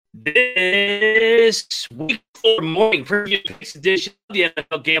This week for morning preview picks edition of the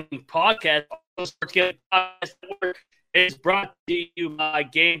NFL Gambling Podcast. Sports Gambling Podcast Network is brought to you by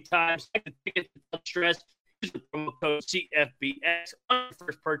Game Time. Second ticket without stress. Use the promo code CFBX on your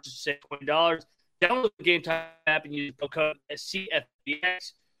first purchase. Save $20. Download the Game Time app and use the promo code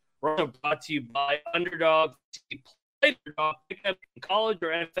CFBX. We're also brought to you by Underdog. Play Underdog. Pick up in college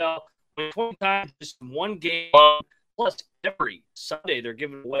or NFL. Win 20 times just one game. Plus, every Sunday, they're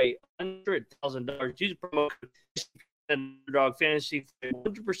giving away $100,000. Use the promo code Underdog Fantasy for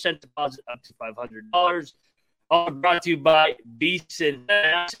 100% deposit up to $500. All brought to you by Beeson.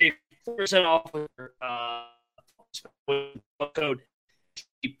 Save 4% off with code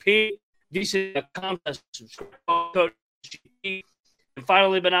GP. Beeson.com. Code GP. And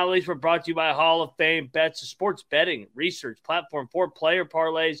finally, but not least, we're brought to you by Hall of Fame Bets, a sports betting research platform for player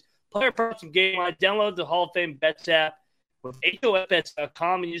parlays, player props, and game line. Download the Hall of Fame Bets app with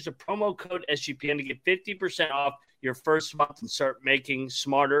HOFBets.com and use the promo code SGPN to get 50% off your first month and start making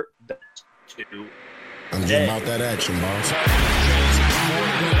smarter bets today. I'm getting about that action, boss. You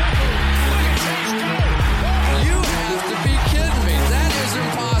have to be kidding me. That is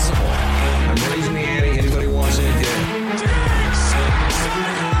impossible. I'm raising the ante. Anybody wants it? Yeah.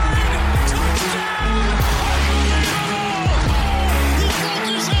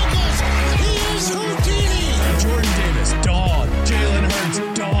 Jordan Davis, dog. Jalen Hurts,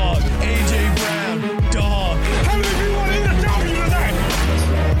 dog. AJ Brown, dog. How many people want in the W tonight?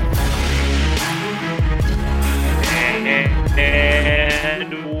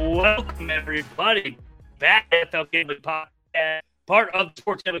 And welcome everybody back to NFL Gambling Podcast, part of the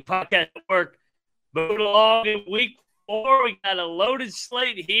Sports Gambling Podcast Network. Moving along in week 4, we got a loaded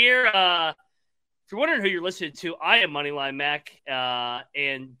slate here. If you're wondering who you're listening to, I am Moneyline Mac,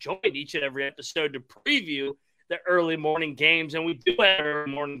 and join each and every episode to preview the early morning games. And we do have an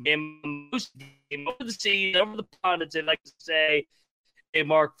early morning game, over the seas, over the pond, as they like to say.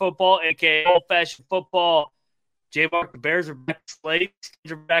 J-Mark Football, a.k.a. old-fashioned football. J-Mark, the Bears are back on the slate.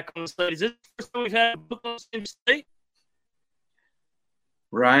 They're back on the slate. Is this the first time we've had a book on the same slate?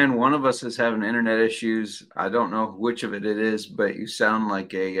 Ryan, one of us is having internet issues. I don't know which of it is, but you sound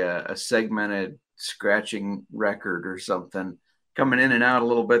like a segmented scratching record or something, coming in and out a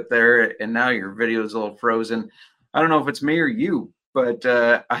little bit there, and now your video is a little frozen. I don't know if it's me or you, but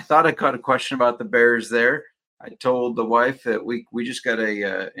I thought I caught a question about the Bears there. I told the wife that we just got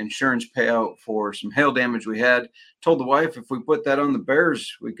a insurance payout for some hail damage we had. Told the wife if we put that on the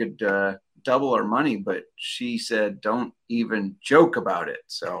Bears, we could double our money, but she said don't even joke about it.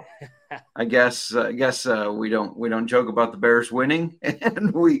 So I guess we don't joke about the Bears winning,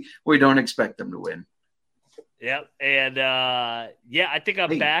 and we don't expect them to win. Yep, and I think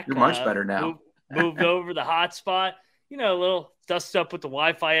I'm back. You're much better now. Moved over the hotspot. You know, a little dust up with the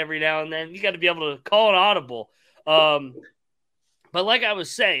Wi-Fi every now and then. You got to be able to call an audible. But like I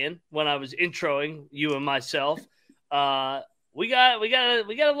was saying when I was introing you and myself, we got a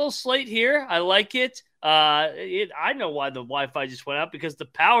little slate here. I like it. I know why the Wi-Fi just went out, because the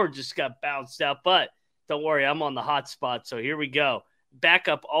power just got bounced out. But don't worry, I'm on the hotspot. So here we go.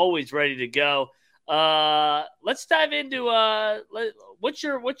 Backup always ready to go. Let's dive into what's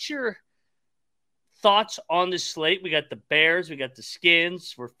your thoughts on this slate? We got the Bears, we got the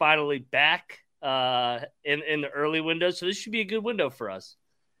Skins. We're finally back in the early window, so this should be a good window for us.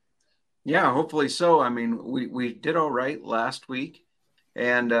 Yeah, hopefully so. I mean, we did all right last week,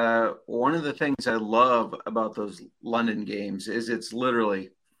 and one of the things I love about those London games is it's literally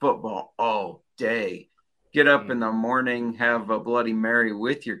football all day. Get up in the morning, have a Bloody Mary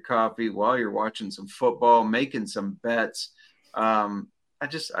with your coffee while you're watching some football, making some bets. I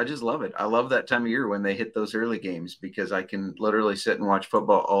just love it. I love that time of year when they hit those early games, because I can literally sit and watch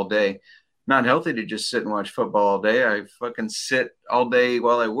football all day. Not healthy to just sit and watch football all day. I fucking sit all day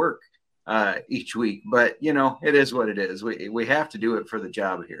while I work each week. But, you know, it is what it is. We have to do it for the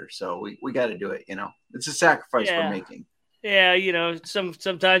job here. So we got to do it, you know. It's a sacrifice we're making. Yeah, you know,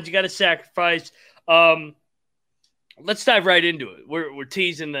 sometimes you got to sacrifice. Let's dive right into it. We're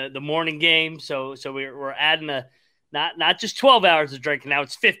teasing the morning game. So we're adding not just 12 hours of drinking. Now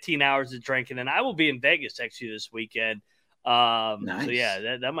it's 15 hours of drinking. And I will be in Vegas actually this weekend. Nice. So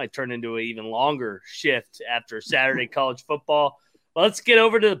yeah, that might turn into an even longer shift after Saturday college football. Well, let's get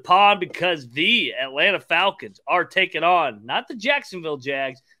over to the pond, because the Atlanta Falcons are taking on not the Jacksonville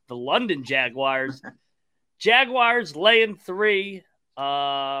Jags, the London Jaguars. Jaguars laying 3,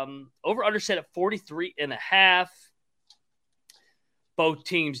 over under set at 43.5. Both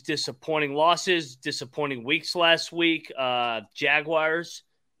teams disappointing losses, disappointing weeks last week. Jaguars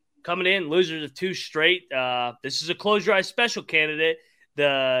coming in, losers of 2 straight. This is a close your eyes special candidate.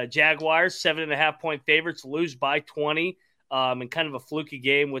 the Jaguars, 7.5-point favorites, lose by 20 in kind of a fluky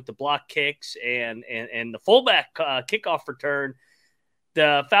game with the block kicks and the fullback kickoff return.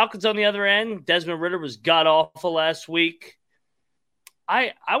 The Falcons on the other end, Desmond Ridder was god-awful last week.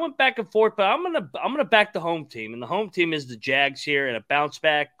 I went back and forth, but I'm gonna back the home team, and the home team is the Jags here in a bounce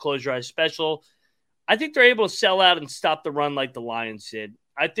back, close your eyes special. I think they're able to sell out and stop the run like the Lions did.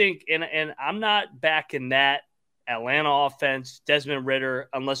 I think, and I'm not backing that Atlanta offense, Desmond Ridder,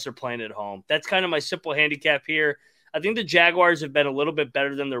 unless they're playing at home. That's kind of my simple handicap here. I think the Jaguars have been a little bit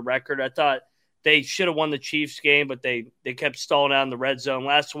better than their record. I thought they should have won the Chiefs game, but they kept stalling out in the red zone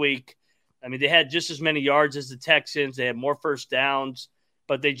last week. I mean, they had just as many yards as the Texans. They had more first downs,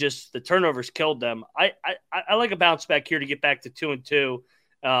 but the turnovers killed them. I like a bounce back here to get back to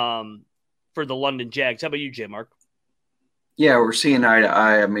 2-2 for the London Jags. How about you, J. Mark? Yeah, we're seeing eye to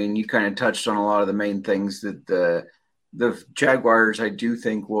eye. I mean, you kind of touched on a lot of the main things that the Jaguars, I do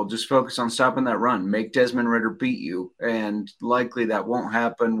think, will just focus on stopping that run, make Desmond Ridder beat you. And likely that won't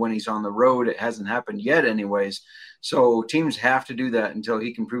happen when he's on the road. It hasn't happened yet anyways. So teams have to do that until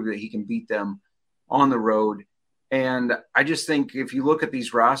he can prove that he can beat them on the road. And I just think if you look at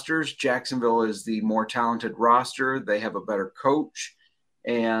these rosters, Jacksonville is the more talented roster. They have a better coach,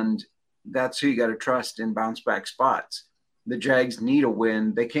 and that's who you got to trust in bounce back spots. The Jags need a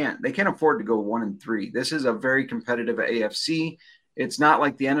win. They can't afford to go 1-3. This is a very competitive AFC. It's not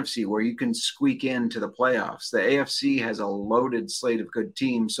like the NFC where you can squeak into the playoffs. The AFC has a loaded slate of good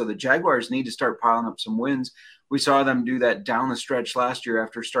teams. So the Jaguars need to start piling up some wins. We saw them do that down the stretch last year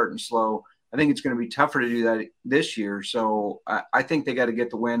after starting slow. I think it's going to be tougher to do that this year. So I think they got to get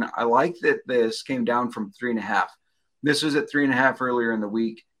the win. I like that this came down from 3.5. This was at 3.5 earlier in the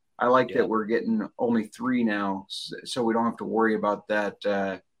week. I like that we're getting only 3 now, so we don't have to worry about that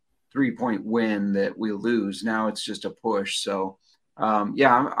 3-point win that we lose. Now it's just a push. So,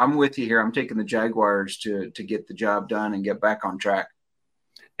 I'm with you here. I'm taking the Jaguars to get the job done and get back on track.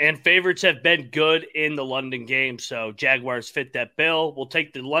 And favorites have been good in the London game, so Jaguars fit that bill. We'll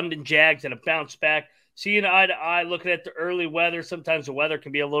take the London Jags and a bounce back. Seeing eye to eye, looking at the early weather. Sometimes the weather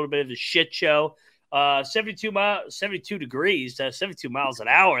can be a little bit of a shit show. 72 degrees, 72 miles an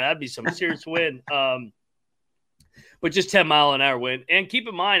hour. That'd be some serious wind. But just 10-mile-an-hour wind. And keep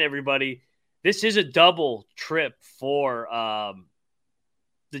in mind, everybody, this is a double trip for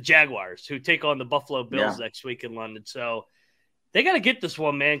the Jaguars, who take on the Buffalo Bills next week in London. So they got to get this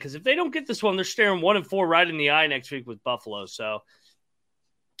one, man, because if they don't get this one, they're staring 1-4 right in the eye next week with Buffalo. So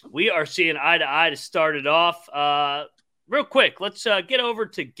we are seeing eye to eye to start it off. Real quick, let's get over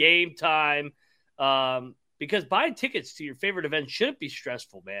to Game Time. Because buying tickets to your favorite event shouldn't be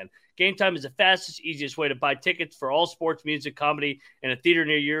stressful, man. Game Time is the fastest, easiest way to buy tickets for all sports, music, comedy, and a theater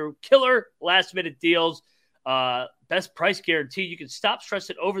near you. Killer last-minute deals, best price guarantee. You can stop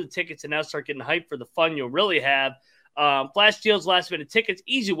stressing over the tickets and now start getting hyped for the fun you'll really have. Flash deals, last-minute tickets,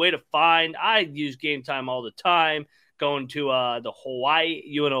 easy way to find. I use Game Time all the time. Going to the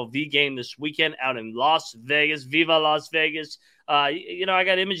Hawaii UNLV game this weekend out in Las Vegas. Viva Las Vegas. I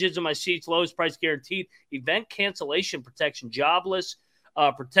got images of my seats, lowest price guaranteed, event cancellation protection, jobless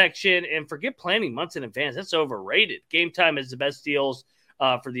protection, and forget planning months in advance. That's overrated. Game Time has the best deals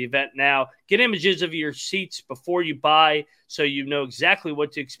for the event now. Get images of your seats before you buy so you know exactly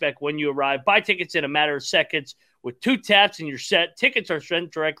what to expect when you arrive. Buy tickets in a matter of seconds with 2 taps and you're set. Tickets are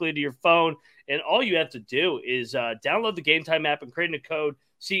sent directly to your phone, and all you have to do is download the Game Time app and create a code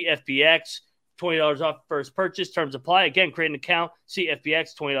CFBX. $20 off first purchase. Terms apply. Again, create an account.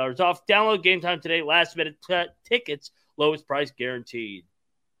 CFBX, $20 off. Download Game Time today. Last minute tickets. Lowest price guaranteed.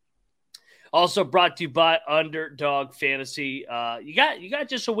 Also brought to you by Underdog Fantasy. You got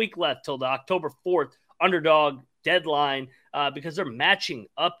just a week left till the October 4th Underdog deadline because they're matching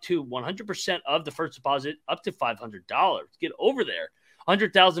up to 100% of the first deposit up to $500. Get over there.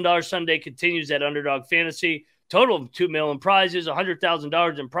 $100,000 Sunday continues at Underdog Fantasy. Total of $2 million prizes,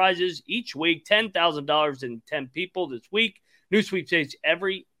 $100,000 in prizes each week, $10,000 in 10 people this week. New sweepstakes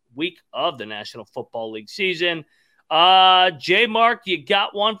every week of the National Football League season. J. Mark, you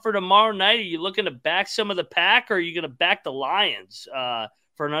got one for tomorrow night? Are you looking to back some of the pack, or are you going to back the Lions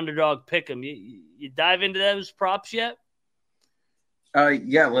for an underdog pick 'em? You dive into those props yet?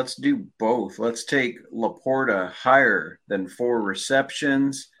 Yeah, let's do both. Let's take Laporta higher than 4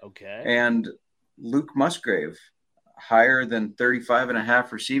 receptions. Okay. And Luke Musgrave higher than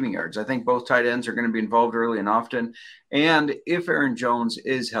 35.5 receiving yards. I think both tight ends are going to be involved early and often. And if Aaron Jones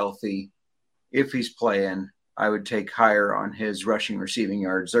is healthy, if he's playing, I would take higher on his rushing receiving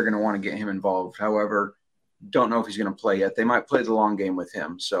yards. They're going to want to get him involved. However, don't know if he's going to play yet. They might play the long game with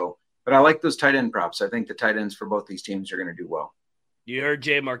him. So, but I like those tight end props. I think the tight ends for both these teams are going to do well. You heard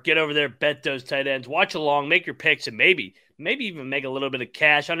J Mark. Get over there, bet those tight ends, watch along, make your picks, and maybe even make a little bit of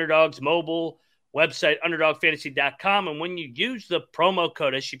cash. Underdog's mobile website, underdogfantasy.com. And when you use the promo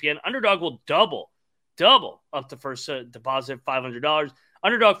code SGPN, Underdog will double up the first deposit, $500.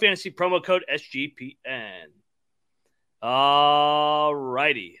 Underdog Fantasy promo code SGPN. All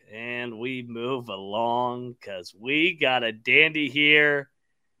righty. And we move along because we got a dandy here.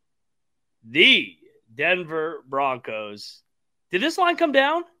 The Denver Broncos. Did this line come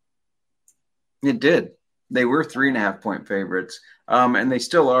down? It did. They were 3.5-point favorites, and they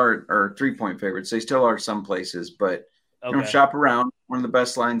still are, or 3-point favorites. They still are some places, but shop around. One of the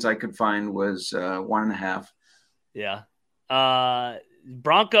best lines I could find was 1.5. Yeah.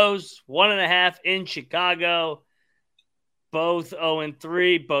 Broncos 1.5 in Chicago. Both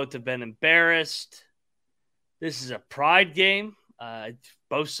 0-3. Both have been embarrassed. This is a pride game.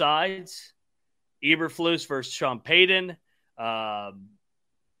 Both sides. Eberflus versus Sean Payton.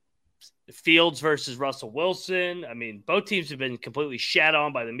 Fields versus Russell Wilson. I mean, both teams have been completely shat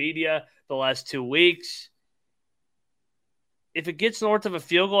on by the media the last 2 weeks. If it gets north of a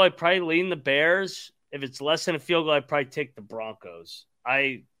field goal, I'd probably lean the Bears. If it's less than a field goal, I'd probably take the Broncos.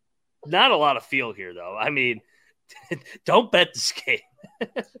 Not a lot of feel here, though. I mean, don't bet this game.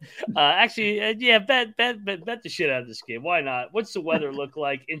 Actually, yeah, bet the shit out of this game. Why not? What's the weather look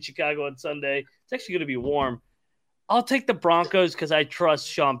like in Chicago on Sunday? It's actually going to be warm. I'll take the Broncos because I trust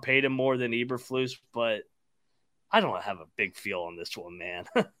Sean Payton more than Eberflus, but I don't have a big feel on this one, man.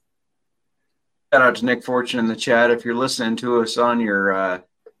 Shout out to Nick Fortune in the chat. If you're listening to us on your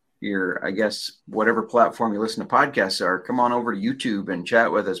I guess whatever platform you listen to podcasts are, come on over to YouTube and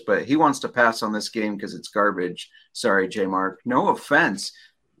chat with us. But he wants to pass on this game because it's garbage. Sorry, J Mark. No offense.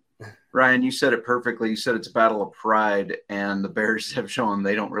 Ryan, you said it perfectly. You said it's a battle of pride, and the Bears have shown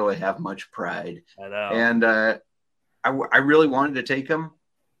they don't really have much pride. I know. And I really wanted to take them,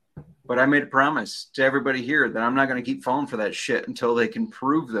 but I made a promise to everybody here that I'm not going to keep falling for that shit until they can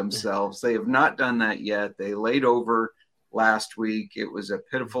prove themselves. They have not done that yet. They laid over last week. It was a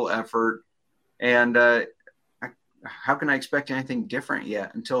pitiful effort. And how can I expect anything different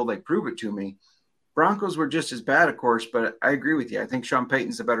yet until they prove it to me? Broncos were just as bad, of course, but I agree with you. I think Sean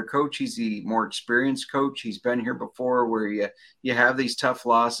Payton's the better coach. He's the more experienced coach. He's been here before where you have these tough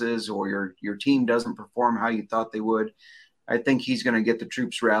losses or your team doesn't perform how you thought they would. I think he's going to get the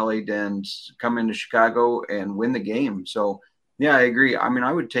troops rallied and come into Chicago and win the game. So, yeah, I agree. I mean,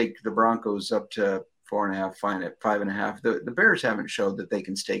 I would take the Broncos up to 4.5, fine at 5.5. The Bears haven't showed that they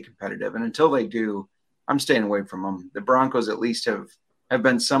can stay competitive, and until they do, I'm staying away from them. The Broncos at least have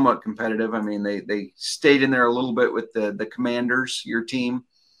been somewhat competitive. I mean, they stayed in there a little bit with the Commanders, your team.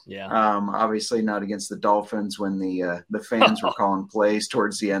 Yeah. Obviously not against the Dolphins when the fans were calling plays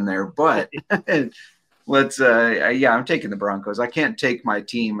towards the end there. But I'm taking the Broncos. I can't take my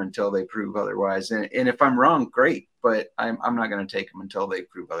team until they prove otherwise. And if I'm wrong, great. But I'm not going to take them until they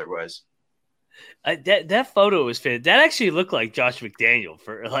prove otherwise. That photo was fit. That actually looked like Josh McDaniel.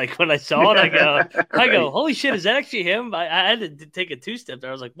 For like when I saw it, I go, holy shit, is that actually him? I had to take a 2-step there.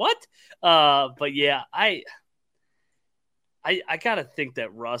 I was like, what? But yeah, I gotta think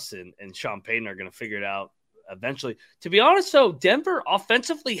that Russ and Sean Payton are gonna figure it out eventually. To be honest, though, Denver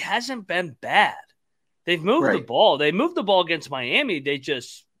offensively hasn't been bad. They've moved the ball. They moved the ball against Miami.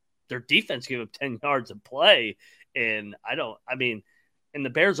 Their defense gave up 10 yards of play, and and the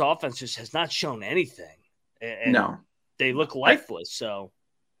Bears offense just has not shown anything. And no. They look lifeless. So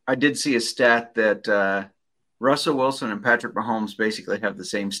I did see a stat that Russell Wilson and Patrick Mahomes basically have the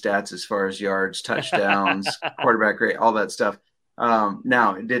same stats as far as yards, touchdowns, quarterback rate, all that stuff.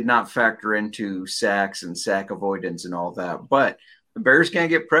 Now, it did not factor into sacks and sack avoidance and all that. But the Bears can't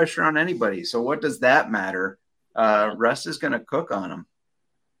get pressure on anybody. So what does that matter? Russ is going to cook on them.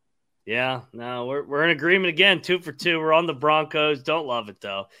 Yeah, no, we're in agreement again. 2 for 2. We're on the Broncos. Don't love it,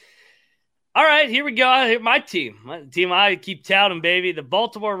 though. All right, here we go. Here, my team I keep touting, baby. The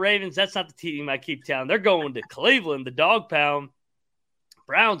Baltimore Ravens, that's not the team I keep touting. They're going to Cleveland, the dog pound.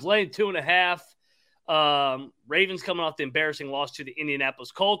 Browns laying 2.5. Ravens coming off the embarrassing loss to the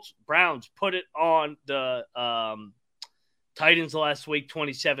Indianapolis Colts. Browns put it on the Titans last week,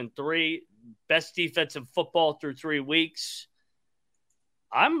 27-3. Best defensive football through 3 weeks.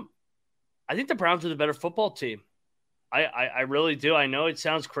 I think the Browns are the better football team. I really do. I know it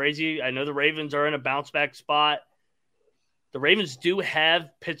sounds crazy. I know the Ravens are in a bounce-back spot. The Ravens do have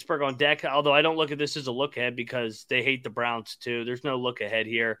Pittsburgh on deck, although I don't look at this as a look-ahead because they hate the Browns too. There's no look-ahead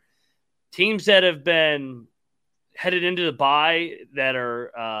here. Teams that have been headed into the bye that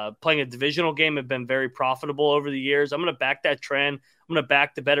are playing a divisional game have been very profitable over the years. I'm going to back that trend. I'm going to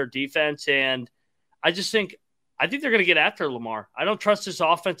back the better defense, and I just think I think they're going to get after Lamar. I don't trust this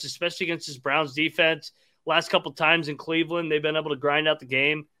offense, especially against this Browns defense. Last couple times in Cleveland, they've been able to grind out the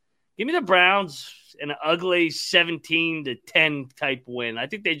game. Give me the Browns in an ugly 17-10 type win. I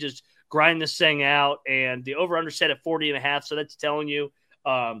think they just grind this thing out, and the over-under set at 40.5, so that's telling you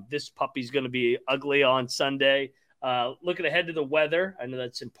this puppy's going to be ugly on Sunday. Looking ahead to the weather, I know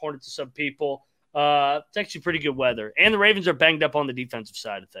that's important to some people. It's actually pretty good weather, and the Ravens are banged up on the defensive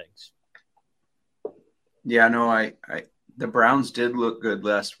side of things. Yeah, no, the Browns did look good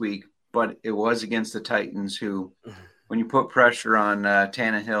last week, but it was against the Titans who, when you put pressure on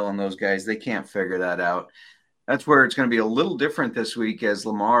Tannehill and those guys, they can't figure that out. That's where it's going to be a little different this week as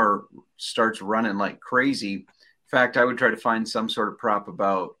Lamar starts running like crazy. In fact, I would try to find some sort of prop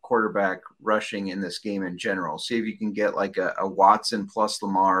about quarterback rushing in this game in general. See if you can get like a Watson plus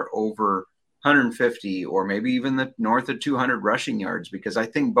Lamar over 150 or maybe even the north of 200 rushing yards, because I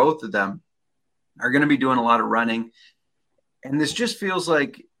think both of them are going to be doing a lot of running. And this just feels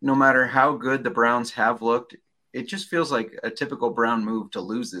like no matter how good the Browns have looked, it just feels like a typical Brown move to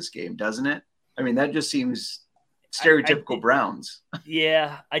lose this game, doesn't it? I mean, that just seems stereotypical Browns.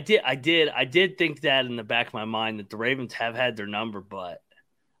 Yeah, I did think that in the back of my mind that the Ravens have had their number, but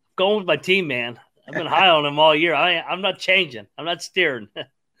I'm going with my team, man. I've been high on them all year. I'm not changing. I'm not steering.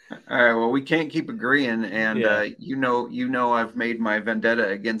 All right, well, we can't keep agreeing, and you know, I've made my vendetta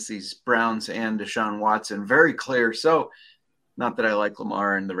against these Browns and Deshaun Watson very clear. So, not that I like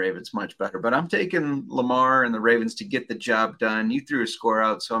Lamar and the Ravens much better, but I'm taking Lamar and the Ravens to get the job done. You threw a score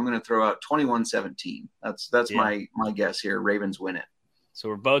out, so I'm going to throw out 21-17. That's my guess here. Ravens win it. So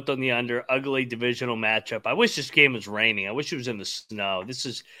we're both on the under. Ugly divisional matchup. I wish this game was raining. I wish it was in the snow.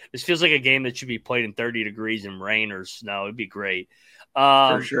 This feels like a game that should be played in 30 degrees in rain or snow. It'd be great.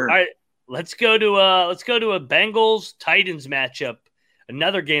 For sure. All right, let's go to a Bengals Titans matchup.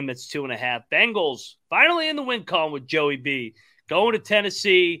 Another game that's 2.5. Bengals finally in the win column with Joey B. Going to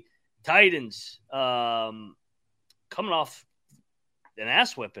Tennessee. Titans coming off an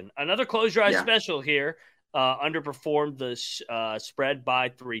ass whipping. Another close your eyes special here. Underperformed the spread by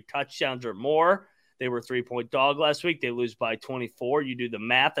 3 touchdowns or more. They were 3-point dog last week. They lose by 24. You do the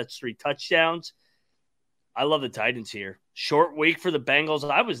math. That's 3 touchdowns. I love the Titans here. Short week for the Bengals.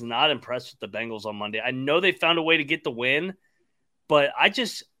 I was not impressed with the Bengals on Monday. I know they found a way to get the win, but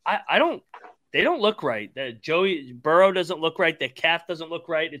they don't look right. Joey Burrow doesn't look right. The calf doesn't look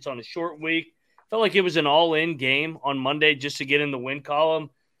right. It's on a short week. Felt like it was an all-in game on Monday just to get in the win column.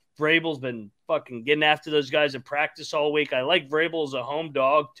 Vrabel's been fucking getting after those guys in practice all week. I like Vrabel as a home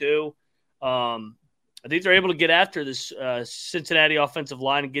dog too. I think they're able to get after this Cincinnati offensive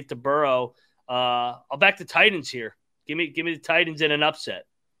line and get to Burrow. I'll back the Titans here. Give me the Titans in an upset.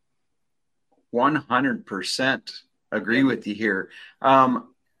 100% agree with you here.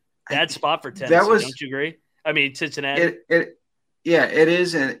 Bad spot for Tennessee, don't you agree? I mean, Cincinnati. It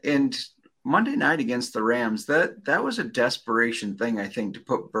is. And Monday night against the Rams, that was a desperation thing, I think, to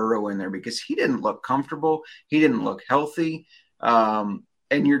put Burrow in there because he didn't look comfortable. He didn't look healthy. And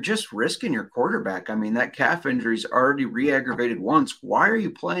you're just risking your quarterback. I mean, that calf injury's already re-aggravated once. Why are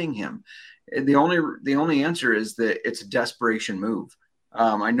you playing him? The only answer is that it's a desperation move.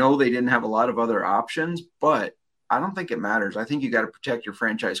 I know they didn't have a lot of other options, but I don't think it matters. I think you got to protect your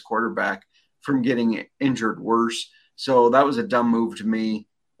franchise quarterback from getting injured worse. So that was a dumb move to me.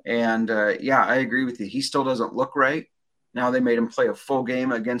 And I agree with you. He still doesn't look right. Now they made him play a full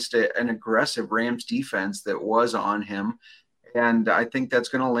game against an aggressive Rams defense that was on him. And I think that's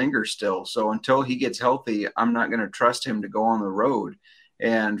going to linger still. So until he gets healthy, I'm not going to trust him to go on the road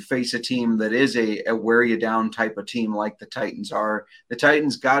and face a team that is a wear you down type of team like the Titans are. The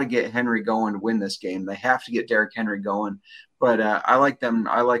Titans got to get Henry going to win this game. They have to get Derrick Henry going. But I like them.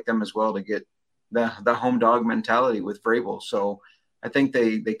 I like them as well to get the home dog mentality with Vrabel. So I think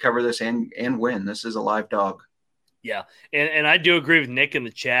they cover this and win. This is a live dog. Yeah, and I do agree with Nick in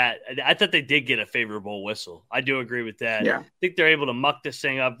the chat. I thought they did get a favorable whistle. I do agree with that. Yeah. I think they're able to muck this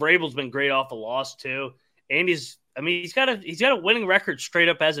thing up. Vrabel's been great off a loss too, and he's got a winning record straight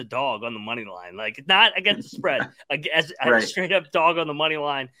up as a dog on the money line. Like not against the spread, as a straight up dog on the money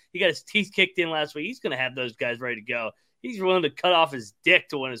line. He got his teeth kicked in last week. He's going to have those guys ready to go. He's willing to cut off his dick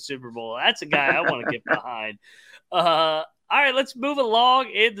to win a Super Bowl. That's a guy I want to get behind. All right, let's move along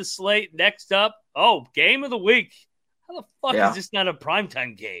in the slate. Next up, game of the week. How the fuck is this not a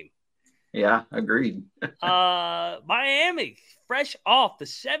primetime game? Yeah, agreed. Miami, fresh off the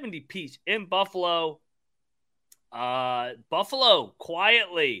 70-piece in Buffalo. Buffalo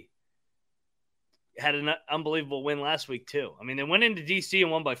quietly had an unbelievable win last week, too. I mean, they went into D.C.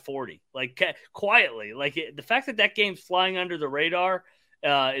 and won by 40. Like, quietly. Like, the fact that game's flying under the radar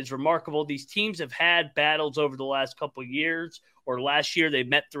is remarkable. These teams have had battles over the last couple of years, or last year they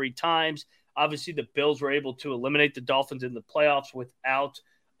met 3 times. Obviously, the Bills were able to eliminate the Dolphins in the playoffs without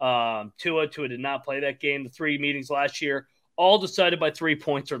Tua. Tua did not play that game. The 3 meetings last year, all decided by 3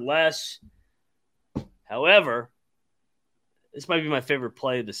 points or less. However, this might be my favorite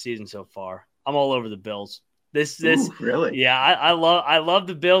play of the season so far. I'm all over the Bills. Ooh, really? Yeah, I love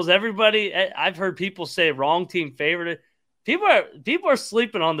the Bills. Everybody, I've heard people say wrong team favorite. People are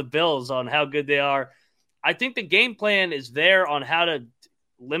sleeping on the Bills on how good they are. I think the game plan is there on how to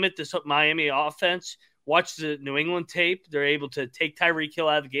limit this Miami offense. Watch the New England tape. They're able to take Tyreek Hill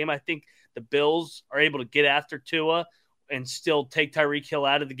out of the game. I think the Bills are able to get after Tua and still take Tyreek Hill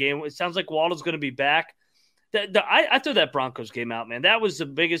out of the game. It sounds like Waddle's going to be back. I threw that Broncos game out, man. That was the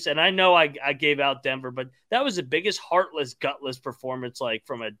biggest, and I know I gave out Denver, but that was the biggest heartless, gutless performance, like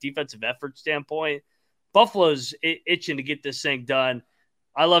from a defensive effort standpoint. Buffalo's itching to get this thing done.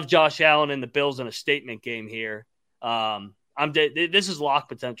 I love Josh Allen and the Bills in a statement game here. This is lock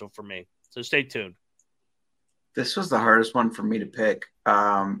potential for me, so stay tuned. This was the hardest one for me to pick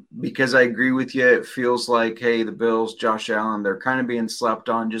because I agree with you. It feels like, hey, the Bills, Josh Allen, they're kind of being slept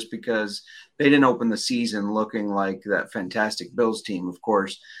on just because they didn't open the season looking like that fantastic Bills team, of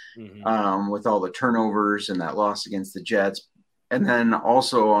course, with all the turnovers and that loss against the Jets. And then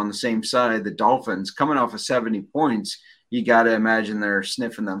also on the same side, the Dolphins coming off of 70 points, you got to imagine they're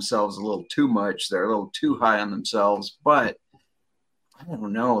sniffing themselves a little too much. They're a little too high on themselves. But I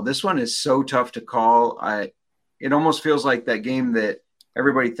don't know. This one is so tough to call. It almost feels like that game that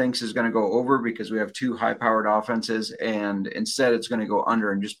everybody thinks is going to go over because we have 2 high-powered offenses, and instead it's going to go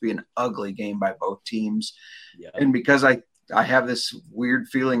under and just be an ugly game by both teams. Yeah. And because I have this weird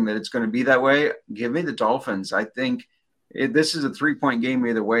feeling that it's going to be that way, give me the Dolphins. I think this is a 3-point game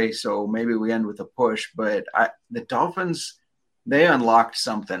either way, so maybe we end with a push. But the Dolphins, they unlocked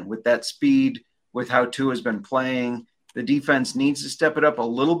something with that speed, with how Tua has been playing. The defense needs to step it up a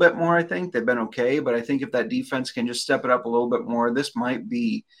little bit more, I think. They've been okay, but I think if that defense can just step it up a little bit more, this might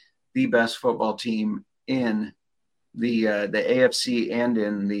be the best football team in the AFC and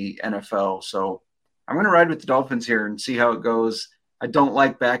in the NFL. So I'm going to ride with the Dolphins here and see how it goes. I don't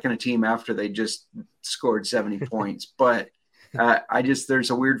like backing a team after they just scored 70 points, but there's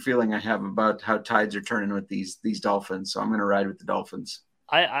a weird feeling I have about how tides are turning with these Dolphins. So I'm going to ride with the Dolphins.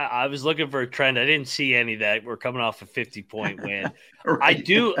 I was looking for a trend. I didn't see any that we're coming off a 50-point win. Right.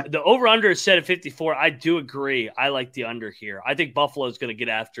 The over-under is set at 54. I do agree. I like the under here. I think Buffalo is going to get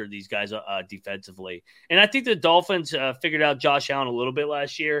after these guys defensively. And I think the Dolphins figured out Josh Allen a little bit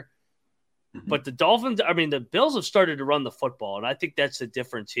last year. Mm-hmm. But the the Bills have started to run the football, and I think that's the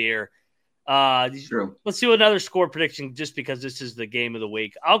difference here. True. Let's do another score prediction just because this is the game of the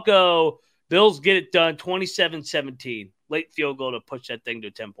week. I'll go Bills get it done 27-17. Late field goal to push that thing to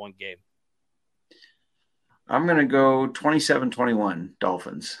a 10-point game. I'm going to go 27-21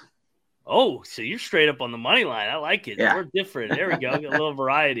 Dolphins. Oh, so you're straight up on the money line. I like it. Yeah. We're different. There we go. Get a little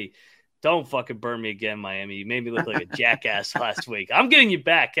variety. Don't fucking burn me again, Miami. You made me look like a jackass last week. I'm getting you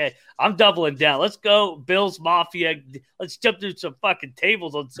back. Hey, I'm doubling down. Let's go, Bills Mafia. Let's jump through some fucking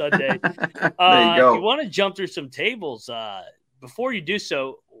tables on Sunday. There you go. If you want to jump through some tables, before you do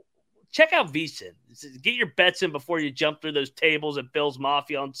so, check out VSiN. Get your bets in before you jump through those tables at Bills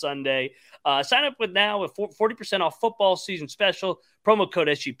Mafia on Sunday. Sign up with 40% off football season special. Promo code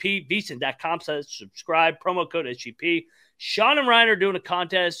SGP. VSiN.com/subscribe. Promo code SGP. Sean and Ryan are doing a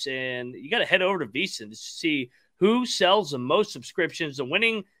contest, and you got to head over to VSiN to see who sells the most subscriptions. The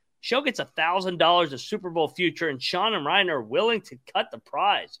winning show gets $1,000 of Super Bowl future, and Sean and Ryan are willing to cut the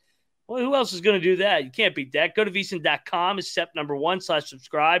prize. Well, who else is going to do that? You can't beat that. Go to VSiN.com is step number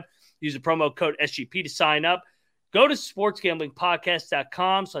 1/subscribe. Use the promo code SGP to sign up. Go to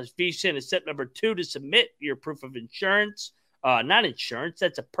sportsgamblingpodcast.com/VSiN is step number 2 to submit your proof of insurance. Not insurance,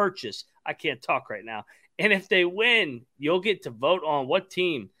 that's a purchase. I can't talk right now. And if they win, you'll get to vote on what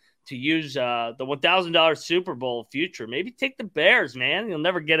team to use the $1,000 Super Bowl future. Maybe take the Bears, man. You'll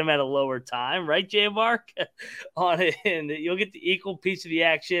never get them at a lower time, right, J-Mark? On it, and you'll get the equal piece of the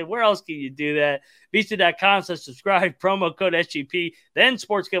action. Where else can you do that? VSiN.com/subscribe, promo code SGP, then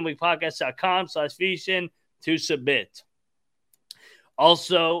sportsgamblingpodcast.com/VSiN to submit.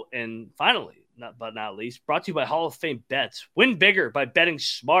 Also, and finally, but not least, brought to you by Hall of Fame Bets. Win bigger by betting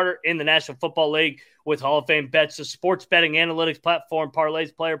smarter in the National Football League with Hall of Fame Bets, the sports betting analytics platform,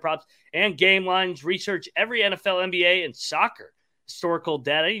 parlays, player props, and game lines. Research every NFL, NBA, and soccer historical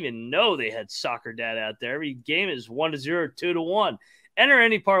data. I didn't even know they had soccer data out there. Every game is 1-0, 2-1. Enter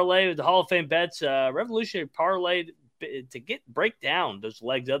any parlay with the Hall of Fame Bets, revolutionary parlay to break down those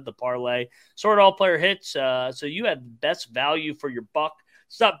legs of the parlay. Sort all player hits, so you have the best value for your buck.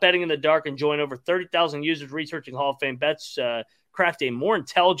 Stop betting in the dark and join over 30,000 users researching Hall of Fame bets. Craft a more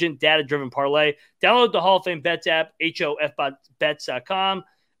intelligent, data-driven parlay. Download the Hall of Fame Bets app, hofbets.com,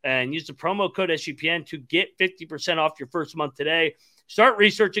 and use the promo code SGPN to get 50% off your first month today. Start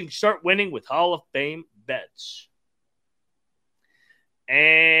researching, start winning with Hall of Fame Bets.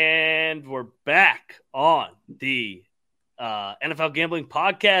 And we're back on the NFL Gambling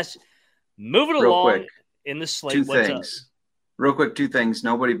Podcast. Moving along in the slate. Real quick, two things.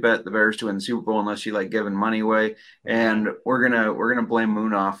 Nobody bet the Bears to win the Super Bowl unless you like giving money away. And we're gonna blame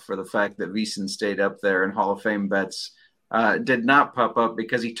Moonoff for the fact that VSiN stayed up there and Hall of Fame Bets did not pop up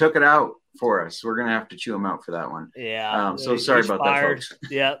because he took it out for us. We're gonna have to chew him out for that one. Yeah. So sorry about that, folks.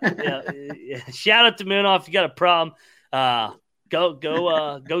 Yeah. Shout out to Moonoff. You got a problem. Go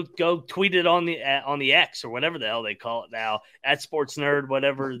tweet it on the X or whatever the hell they call it now, at Sports Nerd,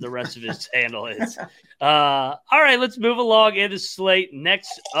 whatever the rest of his handle is. All right, let's move along in the slate.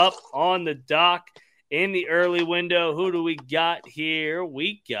 Next up on the dock in the early window, who do we got here?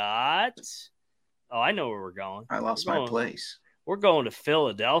 We got I know where we're going. I lost my place. We're going to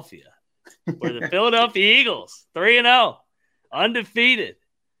Philadelphia. We're the Philadelphia Eagles, 3-0, undefeated.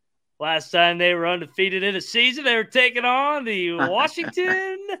 Last time they were undefeated in a season, they were taking on the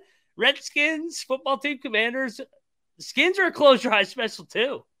Washington Redskins football team Commanders. The Skins are a close your eyes special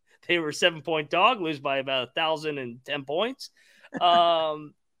too. They were a 7-point dog, lose by about 1,010 points. I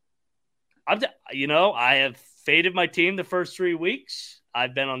have faded my team the first 3 weeks.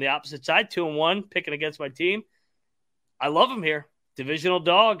 I've been on the opposite side, 2-1, picking against my team. I love them here. Divisional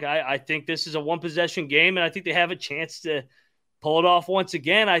dog. I think this is a one-possession game, and I think they have a chance to pull it off once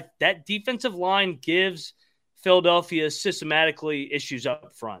again. That defensive line gives Philadelphia systematically issues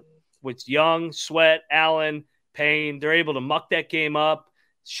up front. With Young, Sweat, Allen, Payne, they're able to muck that game up,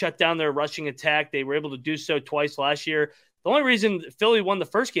 shut down their rushing attack. They were able to do so twice last year. The only reason Philly won the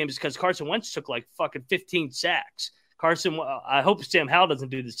first game is because Carson Wentz took like fucking 15 sacks. I hope Sam Howell doesn't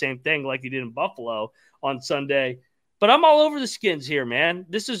do the same thing like he did in Buffalo on Sunday. But I'm all over the Skins here, man.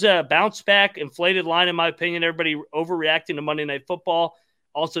 This is a bounce-back, inflated line, in my opinion. Everybody overreacting to Monday Night Football.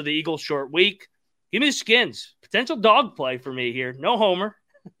 Also, the Eagles' short week. Give me the Skins. Potential dog play for me here. No homer.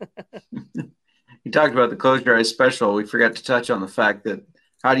 You talked about the close your eyes special. We forgot to touch on the fact that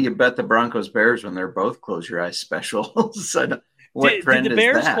how do you bet the Broncos Bears when they're both close your eyes specials? Did the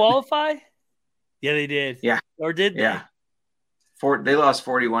Bears qualify? Yeah, they did. Yeah. Or did they? Yeah. They lost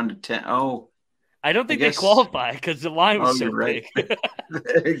 41-10. Oh. I don't think they qualify because the line was so big.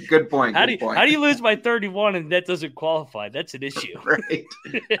 Good point. How do you lose by 31 and that doesn't qualify? That's an issue. Right.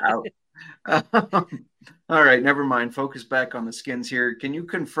 All right, never mind. Focus back on the Skins here. Can you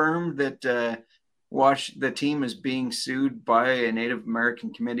confirm that the team is being sued by a Native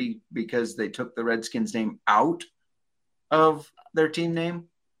American committee because they took the Redskins name out of their team name?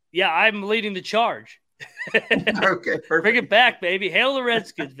 Yeah, I'm leading the charge. Okay, perfect. Bring it back, baby. Hail the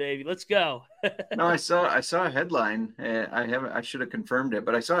Redskins, baby. Let's go. No, I saw a headline. I should have confirmed it,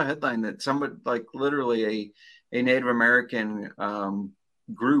 but I saw a headline that somebody, like literally a Native American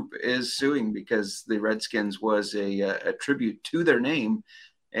group, is suing because the Redskins was a tribute to their name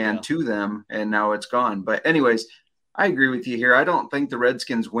and to them, and now it's gone. But anyways, I agree with you here. I don't think the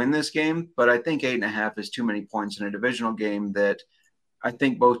Redskins win this game, but I think 8.5 is too many points in a divisional game that I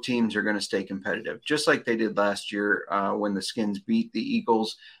think both teams are going to stay competitive, just like they did last year when the Skins beat the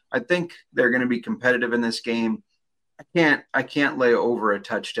Eagles. I think they're going to be competitive in this game. I can't lay over a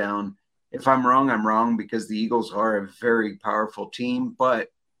touchdown. If I'm wrong, I'm wrong because the Eagles are a very powerful team. But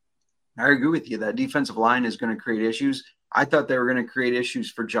I agree with you. That defensive line is going to create issues. I thought they were going to create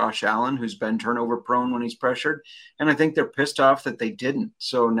issues for Josh Allen, who's been turnover prone when he's pressured. And I think they're pissed off that they didn't.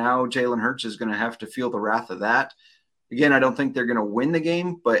 So now Jalen Hurts is going to have to feel the wrath of that. Again, I don't think they're going to win the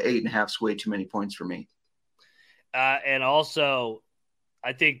game, but 8.5 is way too many points for me. And also,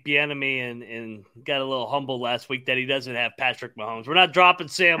 I think Bieniemy and got a little humble last week that he doesn't have Patrick Mahomes. We're not dropping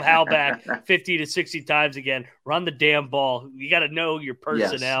Sam Howell back 50 to 60 times again. Run the damn ball. You got to know your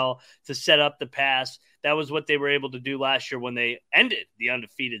personnel to set up the pass. That was what they were able to do last year when they ended the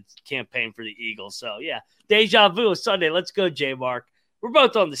undefeated campaign for the Eagles. So, yeah, deja vu Sunday. Let's go, J-Mark. We're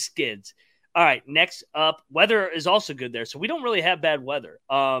both on the Skids. All right, next up, weather is also good there. So we don't really have bad weather.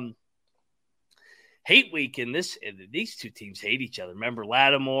 Hate week in these two teams hate each other. Remember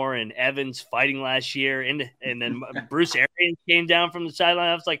Lattimore and Evans fighting last year, and then Bruce Arians came down from the sideline.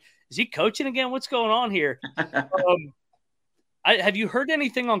 I was like, is he coaching again? What's going on here? Have you heard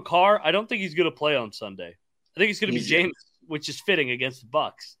anything on Carr? I don't think he's going to play on Sunday. I think he's going to be James, which is fitting against the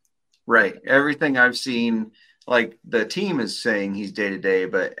Bucs. Right. Everything I've seen, like the team is saying he's day-to-day,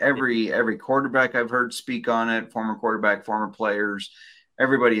 but every quarterback I've heard speak on it, former quarterback, former players,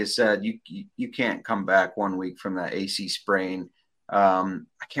 everybody has said you can't come back 1 week from that AC sprain. I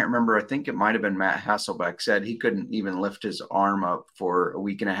can't remember. I think it might have been Matt Hasselbeck said he couldn't even lift his arm up for a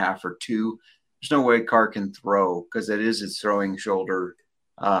week and a half or two. There's no way Carr can throw because it is his throwing shoulder.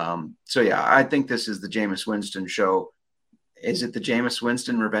 So yeah, I think this is the Jameis Winston show. Is it the Jameis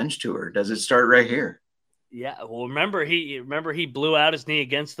Winston revenge tour? Does it start right here? Yeah. Well, remember he blew out his knee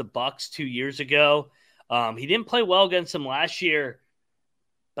against the Bucs 2 years ago. He didn't play well against them last year.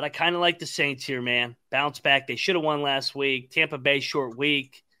 But I kind of like the Saints here, man. Bounce back. They should have won last week. Tampa Bay short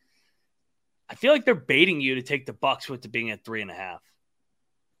week. I feel like they're baiting you to take the Bucs with it being at 3.5.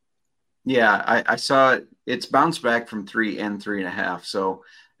 Yeah, I saw it. It's bounced back from 3 and 3.5. So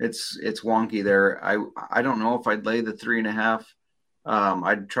it's wonky there. I don't know if I'd lay the 3.5.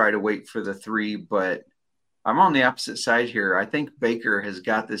 I'd try to wait for the 3, but I'm on the opposite side here. I think Baker has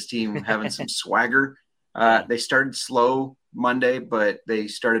got this team having some swagger. They started slow Monday, but they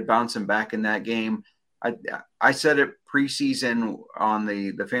started bouncing back in that game. I said it preseason on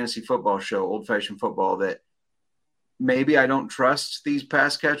the fantasy football show, Old Fashioned Football, that maybe I don't trust these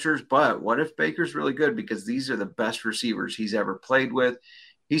pass catchers, but what if Baker's really good? Because these are the best receivers he's ever played with.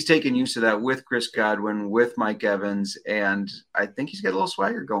 He's taken use of that with Chris Godwin, with Mike Evans, and I think he's got a little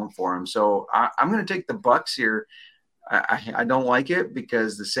swagger going for him. So I'm going to take the Bucs here. I don't like it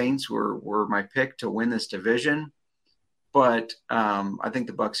because the Saints were my pick to win this division. But I think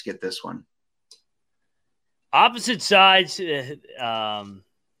the Bucs get this one. Opposite sides. I'm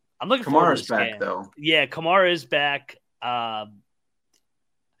looking forward to this back game. Though. Yeah, Kamara is back. I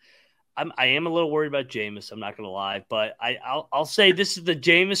am a little worried about Jameis. I'm not going to lie, but I'll say this is the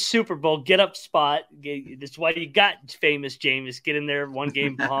Jameis Super Bowl get up spot. This is why you got famous Jameis. Get in there, 1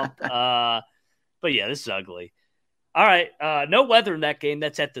 game pump. But yeah, this is ugly. All right, no weather in that game.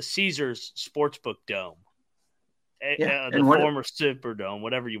 That's at the Caesars Sportsbook Dome. Yeah. The former Superdome,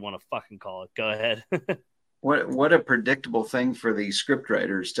 whatever you want to fucking call it. Go ahead. What a predictable thing for the script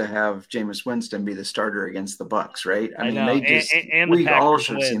writers to have Jameis Winston be the starter against the Bucs, right? I mean, they just we all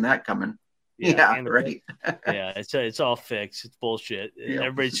should have seen that coming. Yeah, right. Yeah, it's all fixed. It's bullshit. Yeah.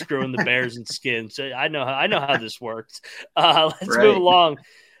 Everybody's screwing the Bears and skins. So I know how this works. Let's move along.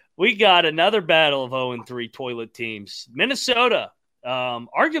 We got another battle of 0-3 toilet teams. Minnesota.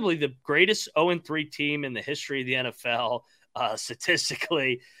 Arguably the greatest 0-3 team in the history of the NFL,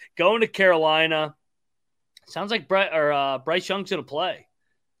 statistically, going to Carolina. Sounds like Bryce Young's going to play.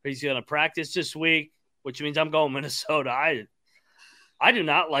 He's going to practice this week, which means I'm going Minnesota. I do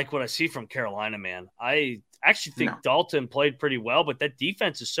not like what I see from Carolina, man. I actually think Dalton played pretty well, but that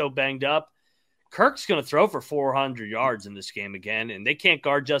defense is so banged up. Kirk's going to throw for 400 yards in this game again, and they can't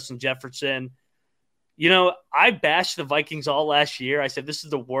guard Justin Jefferson. You know, I bashed the Vikings all last year. I said, this is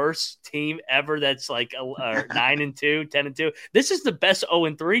the worst team ever that's like 9-2, 10-2. This is the best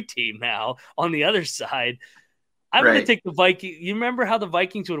 0-3 team now on the other side. I'm going to take the Vikings. You remember how the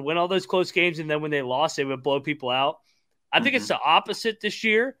Vikings would win all those close games, and then when they lost, they would blow people out? I think it's the opposite this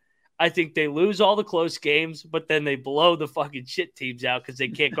year. I think they lose all the close games, but then they blow the fucking shit teams out because they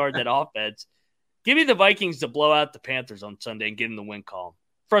can't guard that offense. Give me the Vikings to blow out the Panthers on Sunday and get in the win column.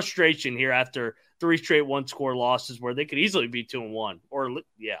 Frustration here after 3 straight 1-score losses where they could easily be 2-1.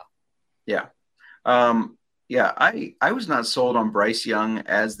 Yeah. I was not sold on Bryce Young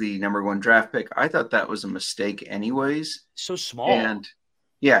as the number 1 draft pick. I thought that was a mistake anyways. So small. And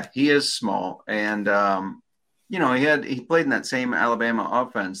yeah, he is small. And, he played in that same Alabama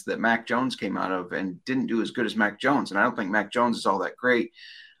offense that Mac Jones came out of and didn't do as good as Mac Jones. And I don't think Mac Jones is all that great.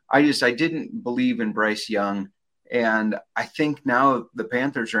 I didn't believe in Bryce Young. And I think now the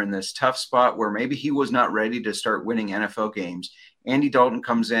Panthers are in this tough spot where maybe he was not ready to start winning NFL games. Andy Dalton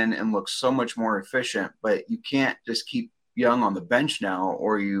comes in and looks so much more efficient, but you can't just keep Young on the bench now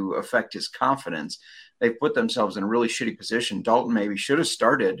or you affect his confidence. They've put themselves in a really shitty position. Dalton maybe should have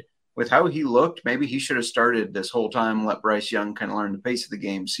started with how he looked. Maybe he should have started this whole time, let Bryce Young kind of learn the pace of the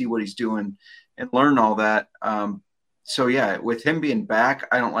game, see what he's doing and learn all that. So yeah, with him being back,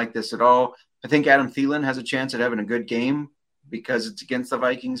 I don't like this at all. I think Adam Thielen has a chance at having a good game because it's against the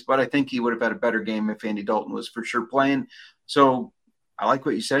Vikings, but I think he would have had a better game if Andy Dalton was for sure playing. So I like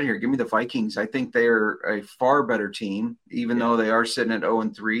what you said here. Give me the Vikings. I think they're a far better team, even though they are sitting at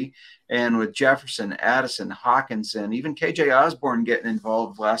 0-3. And with Jefferson, Addison, Hawkinson, even KJ Osborne getting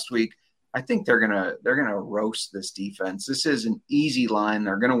involved last week, I think they're gonna roast this defense. This is an easy line.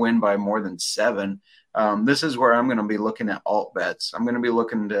 They're gonna win by more than 7. This is where I'm going to be looking at alt bets. I'm going to be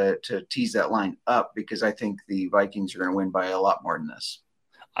looking to tease that line up because I think the Vikings are going to win by a lot more than this.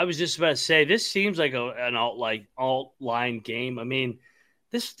 I was just about to say, this seems like an alt line game. I mean,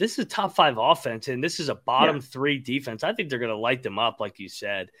 this is a top 5 offense, and this is a bottom 3 defense. I think they're going to light them up, like you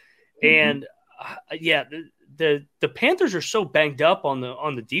said. And the Panthers are so banged up on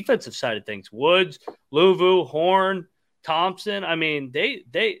the defensive side of things. Woods, Luvu, Horn, Thompson. I mean, they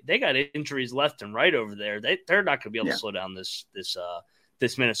got injuries left and right over there. They're not going to be able to slow down this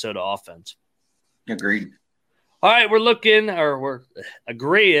Minnesota offense. Agreed. All right, we're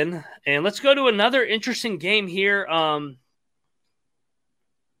agreeing, and let's go to another interesting game here.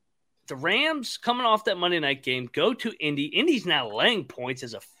 The Rams, coming off that Monday night game, go to Indy. Indy's now laying points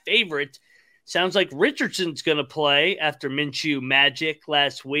as a favorite. Sounds like Richardson's going to play after Minshew magic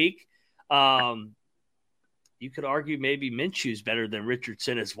last week. You could argue maybe Minshew's better than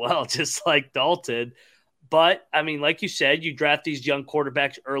Richardson as well, just like Dalton. But, I mean, like you said, you draft these young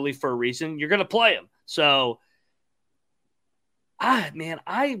quarterbacks early for a reason. You're going to play them. So, I've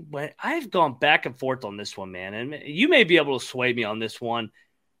gone back and forth on this one, man. And you may be able to sway me on this one.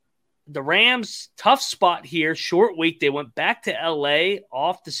 The Rams, tough spot here, short week. They went back to L.A.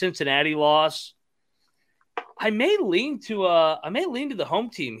 off the Cincinnati loss. I may lean to the home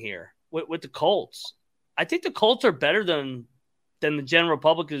team here with the Colts. I think the Colts are better than the general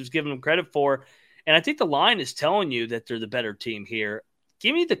public is giving them credit for, and I think the line is telling you that they're the better team here.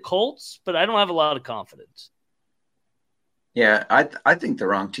 Give me the Colts, but I don't have a lot of confidence. Yeah, I think the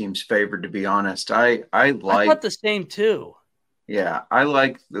wrong team's favored, to be honest. I thought the same too. Yeah, I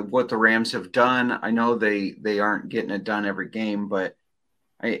like what the Rams have done. I know they aren't getting it done every game, but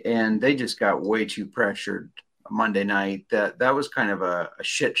they just got way too pressured Monday night. That was kind of a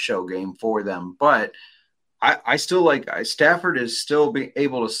shit show game for them. But I still like Stafford is still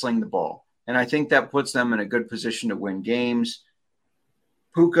able to sling the ball, and I think that puts them in a good position to win games.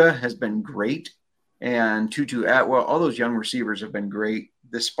 Puka has been great, and Tutu Atwell, all those young receivers have been great,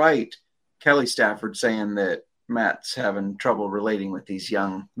 despite Kelly Stafford saying that Matt's having trouble relating with these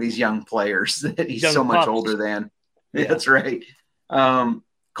young players that he's young so much older than. Yeah. That's right.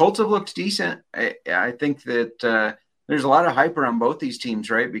 Colts have looked decent. I think that there's a lot of hype around both these teams,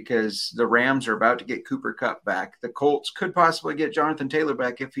 right? Because the Rams are about to get Cooper Kupp back. The Colts could possibly get Jonathan Taylor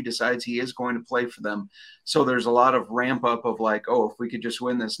back if he decides he is going to play for them. So there's a lot of ramp up of like, oh, if we could just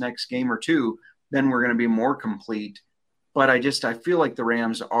win this next game or two, then we're going to be more complete. But I feel like the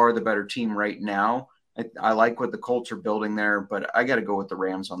Rams are the better team right now. I like what the Colts are building there, but I got to go with the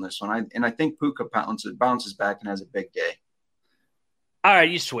Rams on this one. I think Puka bounces back and has a big day. All right,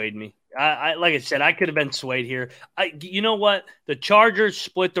 you swayed me. I like I said, I could have been swayed here. You know what? The Chargers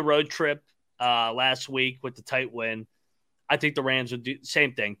split the road trip last week with the tight win. I think the Rams would do the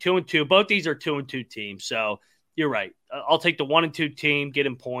same thing. 2-2. Both these are 2-2 teams. So you're right. I'll take the 1-2 team,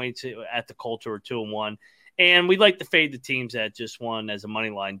 getting points at the Colts or 2-1. And we'd like to fade the teams that just won as a money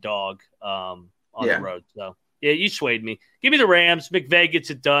line dog on the road. So, yeah, you swayed me. Give me the Rams. McVay gets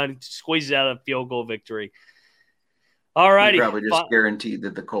it done, squeezes out a field goal victory. All righty. Probably just guaranteed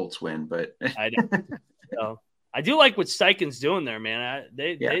that the Colts win, but I know. So, I do like what Steichen's doing there, man.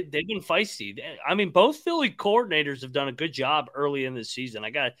 They've been feisty. I mean, both Philly coordinators have done a good job early in the season.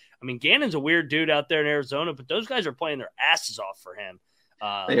 Gannon's a weird dude out there in Arizona, but those guys are playing their asses off for him.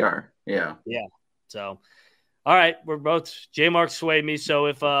 They are, yeah. Yeah. So, all right, we're both J-Mark swayed me. So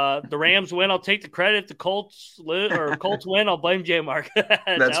if the Rams win, I'll take the credit. If the Colts win, I'll blame J-Mark.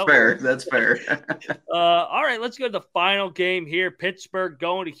 That's fair. That's fair. All right, let's go to the final game here. Pittsburgh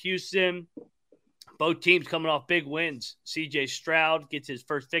going to Houston. Both teams coming off big wins. C.J. Stroud gets his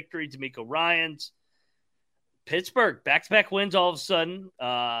first victory. D'Amico Ryans. Pittsburgh, back-to-back wins all of a sudden.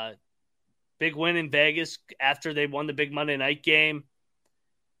 Big win in Vegas after they won the big Monday night game.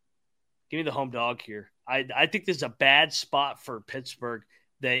 Give me the home dog here. I think this is a bad spot for Pittsburgh.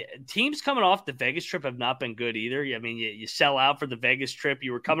 The teams coming off the Vegas trip have not been good either. I mean, you sell out for the Vegas trip.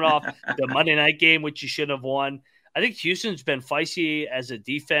 You were coming off the Monday night game, which you should have won. I think Houston's been feisty as a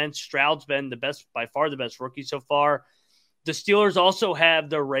defense. Stroud's been by far the best rookie so far. The Steelers also have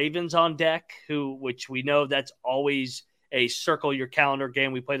the Ravens on deck, which we know that's always a circle your calendar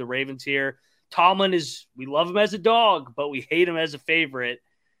game. We play the Ravens here. Tomlin we love him as a dog, but we hate him as a favorite.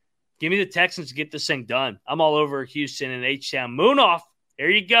 Give me the Texans to get this thing done. I'm all over Houston and H-Town. Moon off.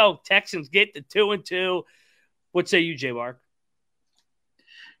 There you go. Texans get the 2-2. What say you, J-Mark?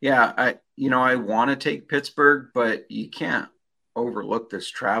 Yeah, I want to take Pittsburgh, but you can't overlook this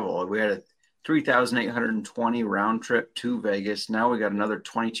travel. We had a 3,820 round trip to Vegas. Now we got another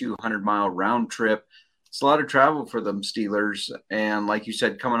 2,200-mile round trip. It's a lot of travel for them Steelers. And like you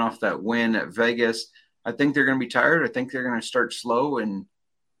said, coming off that win at Vegas, I think they're going to be tired. I think they're going to start slow. And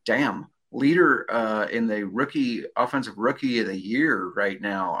damn, leader in the offensive rookie of the year right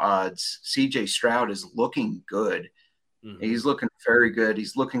now odds, C.J. Stroud is looking good. Mm-hmm. He's looking very good.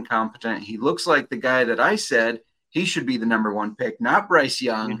 He's looking competent. He looks like the guy that I said he should be the number 1 pick, not Bryce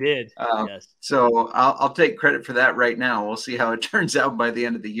Young. You did. Yes. So I'll take credit for that right now. We'll see how it turns out by the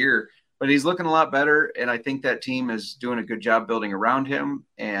end of the year. But he's looking a lot better, and I think that team is doing a good job building around him,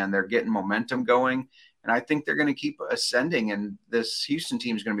 and they're getting momentum going. And I think they're going to keep ascending, and this Houston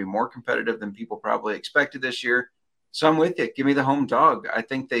team is going to be more competitive than people probably expected this year. So I'm with you. Give me the home dog. I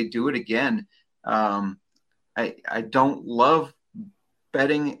think they do it again. I don't love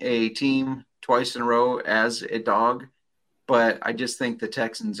betting a team twice in a row as a dog, but I just think the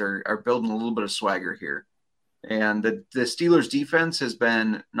Texans are building a little bit of swagger here. And the Steelers defense has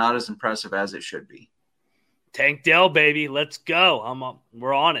been not as impressive as it should be. Tank Dell, baby. Let's go.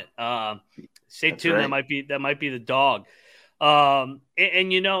 We're on it. Stay tuned. Right. That might be the dog. And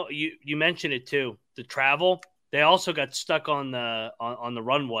you mentioned it too. The travel, they also got stuck on the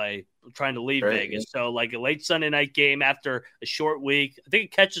runway trying to leave Vegas. Yeah. So like a late Sunday night game after a short week, I think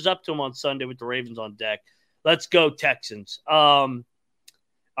it catches up to them on Sunday with the Ravens on deck. Let's go Texans.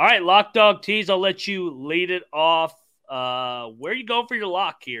 All right, lock dog tease. I'll let you lead it off. Where you go for your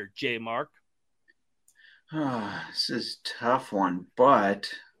lock here, J Mark? This is a tough one, but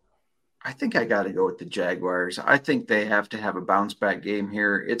I think I got to go with the Jaguars. I think they have to have a bounce back game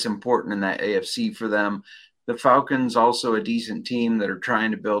here. It's important in that AFC for them. The Falcons also a decent team that are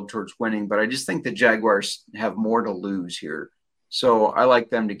trying to build towards winning, but I just think the Jaguars have more to lose here. So I like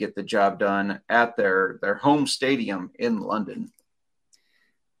them to get the job done at their home stadium in London.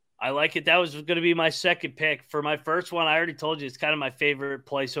 I like it. That was going to be my second pick. For my first one, I already told you it's kind of my favorite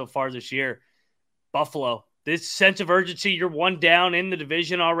play so far this year. Buffalo. This sense of urgency, you're one down in the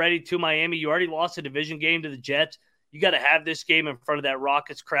division already to Miami. You already lost a division game to the Jets. You got to have this game in front of that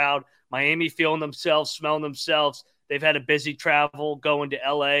Rockets crowd. Miami feeling themselves, smelling themselves. They've had a busy travel going to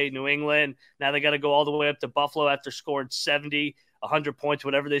L.A., New England. Now they got to go all the way up to Buffalo after scoring 70, 100 points,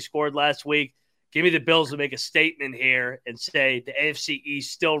 whatever they scored last week. Give me the Bills to make a statement here and say the AFC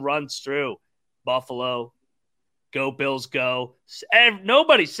East still runs through Buffalo. Go Bills, go.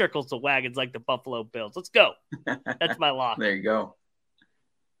 Nobody circles the wagons like the Buffalo Bills. Let's go. That's my lock. There you go.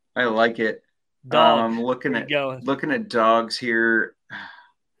 I like it. Dog. Looking at dogs here.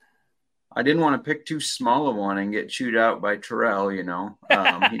 I didn't want to pick too small of one and get chewed out by Terrell, He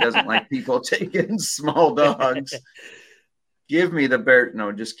doesn't like people taking small dogs. Give me the Bears.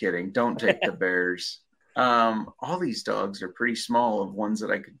 No, just kidding. Don't take the Bears. All these dogs are pretty small of ones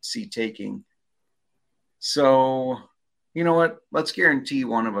that I could see taking. So, you know what? Let's guarantee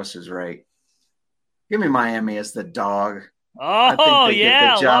one of us is right. Give me Miami as the dog. I think they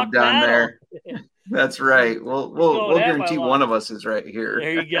get the job done there. That's right. We'll guarantee one of us is right here.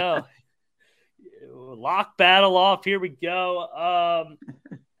 There you go. Lock battle off. Here we go.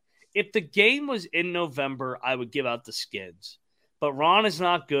 If the game was in November, I would give out the Skins. But Ron is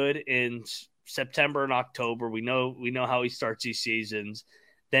not good in September and October. We know how he starts these seasons.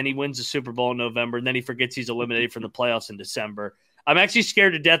 Then he wins the Super Bowl in November, and then he forgets he's eliminated from the playoffs in December. I'm actually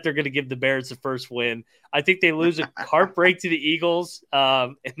scared to death they're going to give the Bears the first win. I think they lose a heartbreak to the Eagles,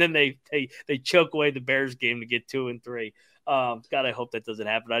 and then they choke away the Bears game to get 2-3. God, I hope that doesn't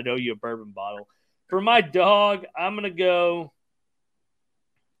happen. I know you a bourbon bottle. For my dog, I'm going to go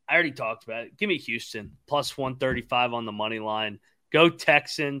 – I already talked about it. Give me Houston, plus 135 on the money line. Go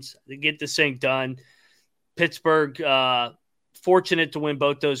Texans. They get this thing done. Pittsburgh, fortunate to win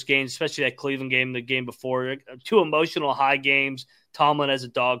both those games, especially that Cleveland game, the game before. 2 emotional high games. Tomlin has a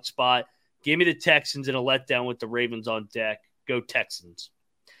dog spot. Give me the Texans in a letdown with the Ravens on deck. Go Texans.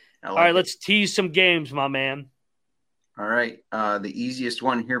 All right, let's tease some games, my man. All right. The easiest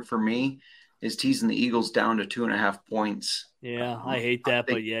one here for me is teasing the Eagles down to 2.5 points. Yeah, I hate that,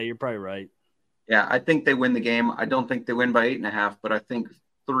 but yeah, you're probably right. Yeah, I think they win the game. I don't think they win by 8.5, but I think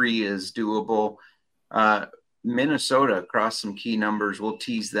 3 is doable. Minnesota, across some key numbers, we'll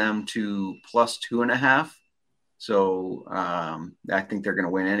tease them to plus 2.5. So I think they're going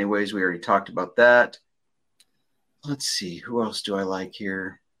to win anyways. We already talked about that. Let's see. Who else do I like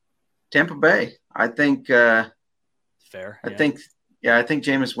here? Tampa Bay. I think fair. I think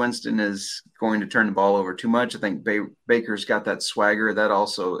Jameis Winston is going to turn the ball over too much. I think Baker's got that swagger. That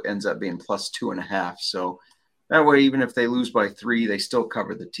also ends up being plus 2.5. So that way, even if they lose by 3, they still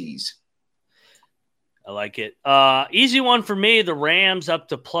cover the tease. I like it. Easy one for me, the Rams up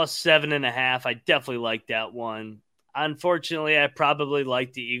to plus 7.5. I definitely like that one. Unfortunately, I probably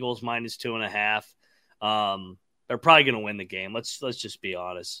like the Eagles minus 2.5. They're probably going to win the game. Let's just be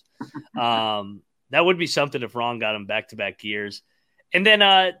honest. That would be something if Ron got them back-to-back years. And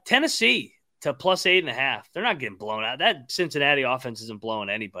then Tennessee to plus 8.5. They're not getting blown out. That Cincinnati offense isn't blowing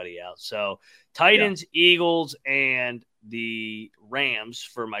anybody out. So Titans, Eagles, and the Rams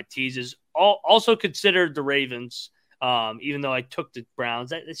for my teases. Also considered the Ravens, even though I took the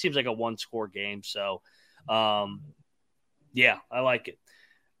Browns. It seems like a one-score game. So, yeah, I like it.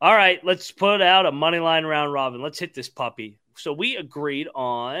 All right, let's put out a money line round robin. Let's hit this puppy. So we agreed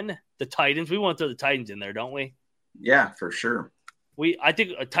on the Titans. We want to throw the Titans in there, don't we? Yeah, for sure. I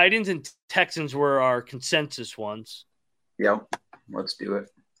think Titans and Texans were our consensus ones. Yep, let's do it.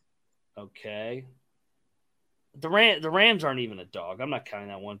 Okay. The Rams aren't even a dog. I'm not counting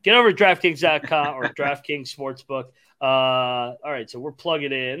that one. Get over to DraftKings.com or DraftKings Sportsbook. All right, so we're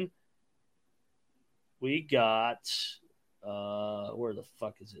plugging in. We got where the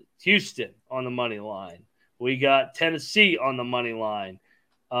fuck is it? Houston on the money line. We got Tennessee on the money line.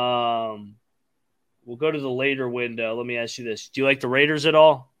 We'll go to the later window. Let me ask you this. Do you like the Raiders at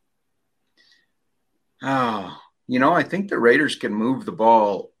all? Oh, I think the Raiders can move the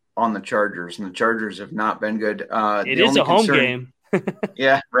ball on the Chargers, and the Chargers have not been good. It is a home game.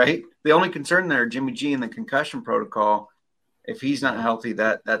 Yeah, right? The only concern there, Jimmy G and the concussion protocol, if he's not healthy,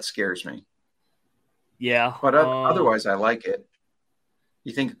 that scares me. Yeah. But otherwise, I like it.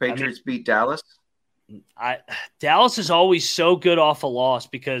 You think the Patriots beat Dallas? Dallas is always so good off a loss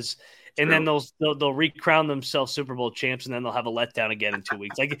because – and True. then they'll recrown themselves Super Bowl champs, and then they'll have a letdown again in 2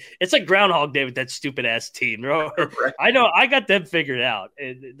 weeks. It's like Groundhog Day with that stupid ass team. Right. I know I got them figured out.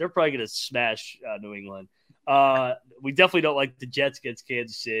 They're probably going to smash New England. We definitely don't like the Jets against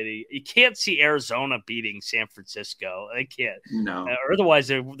Kansas City. You can't see Arizona beating San Francisco. They can't. No. Otherwise,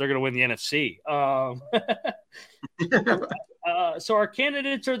 they're going to win the NFC. So our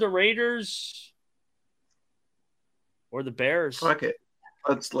candidates are the Raiders or the Bears. Fuck it.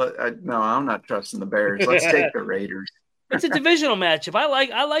 No, I'm not trusting the Bears. Let's take the Raiders. It's a divisional matchup.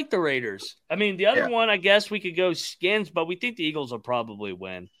 I like the Raiders. I mean, the other one, I guess we could go Skins, but we think the Eagles will probably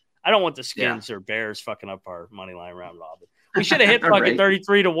win. I don't want the Skins or Bears fucking up our money line round robin. We should have hit fucking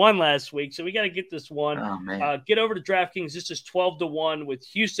 33-1 last week, so we got to get this one. Oh, man. Get over to DraftKings. This is 12-1 with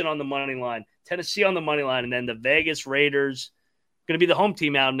Houston on the money line, Tennessee on the money line, and then the Vegas Raiders. Going to be the home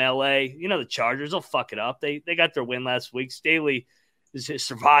team out in L.A. The Chargers will fuck it up. They got their win last week. Staley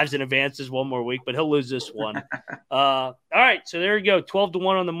survives and advances one more week, but he'll lose this one. All right, so there you go. 12-1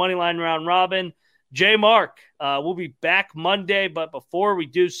 on the money line round robin. J Mark, we'll be back Monday, but before we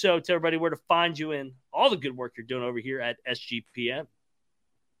do so, tell everybody where to find you and all the good work you're doing over here at SGPN.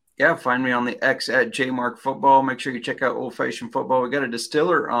 Yeah, find me on the X at JMark Football. Make sure you check out Old Fashioned Football. We got a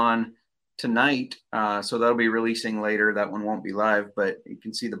distiller on tonight, so that'll be releasing later. That one won't be live, but you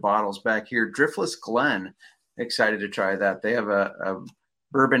can see the bottles back here. Driftless Glen. Excited to try that. They have a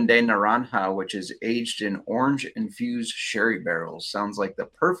Bourbon de Naranja, which is aged in orange-infused sherry barrels. Sounds like the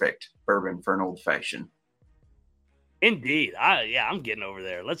perfect bourbon for an old-fashioned. Indeed. I'm getting over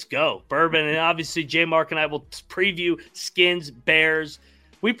there. Let's go. Bourbon, and obviously J Mark and I will preview Skins, Bears.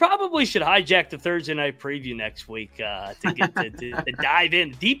 We probably should hijack the Thursday night preview next week to get to dive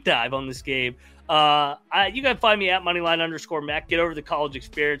in, deep dive on this game. You can find me at Moneyline_Mac. Get over the college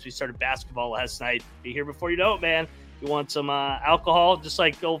experience. We started basketball last night. Be here before you know it, man. You want some alcohol, just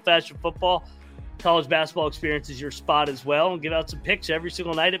like old-fashioned football. College basketball experience is your spot as well. And give out some picks every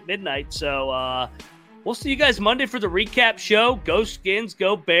single night at midnight. So we'll see you guys Monday for the recap show. Go Skins,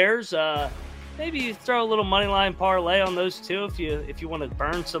 go Bears. Maybe throw a little Moneyline parlay on those two if you want to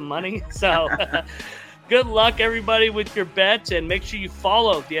burn some money. So good luck, everybody, with your bets, and make sure you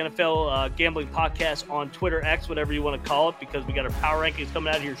follow the NFL Gambling Podcast on Twitter, X, whatever you want to call it, because we got our power rankings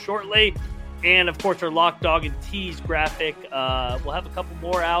coming out here shortly. And, of course, our Lock, Dog, and Tease graphic. We'll have a couple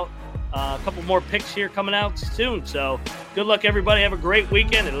more out, a couple more picks here coming out soon. So good luck, everybody. Have a great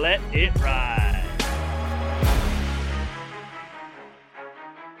weekend, and let it ride.